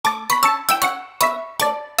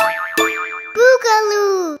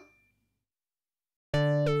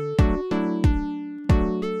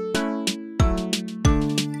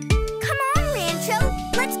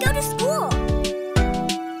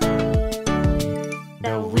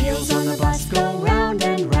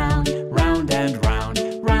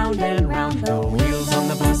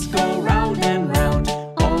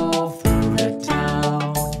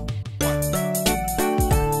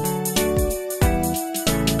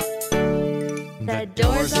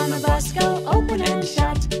doors on the bus go open and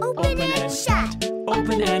shut. Open and shut.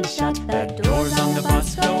 Open and shut. The doors on the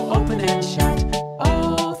bus go open and shut.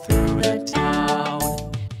 All through the town.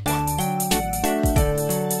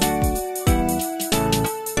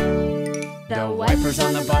 The wipers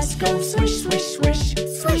on the bus go swish, swish, swish.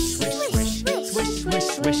 Swish, swish, swish. Swish, swish,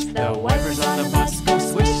 swish. The wipers on the bus go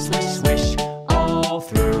swish, swish, swish. All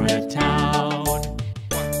through the town.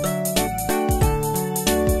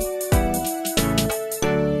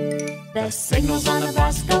 The signals on the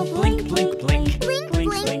bus go blink, blink, blink. Blink,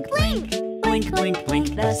 blink, blink. Blink, blink,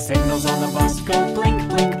 blink. The signals on the bus go blink,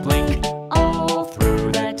 blink, blink. All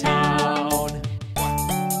through the town.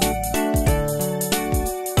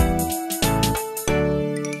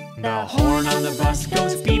 The horn on the bus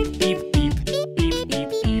goes beep, beep, beep. Beep, beep,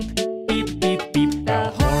 beep. Beep, beep, beep.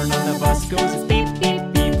 The horn on the bus goes beep, beep,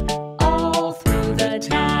 beep. All through the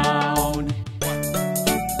town.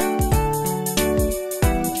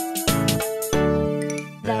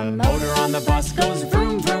 The motor on the bus goes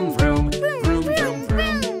vroom, vroom, vroom. Vroom, vroom,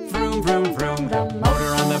 vroom. Vroom, vroom, vroom. The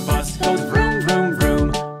motor on the bus goes vroom, vroom,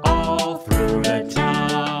 vroom. All through the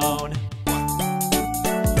town.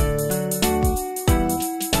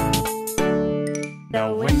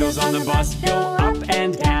 The windows on the bus go up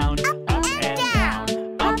and down.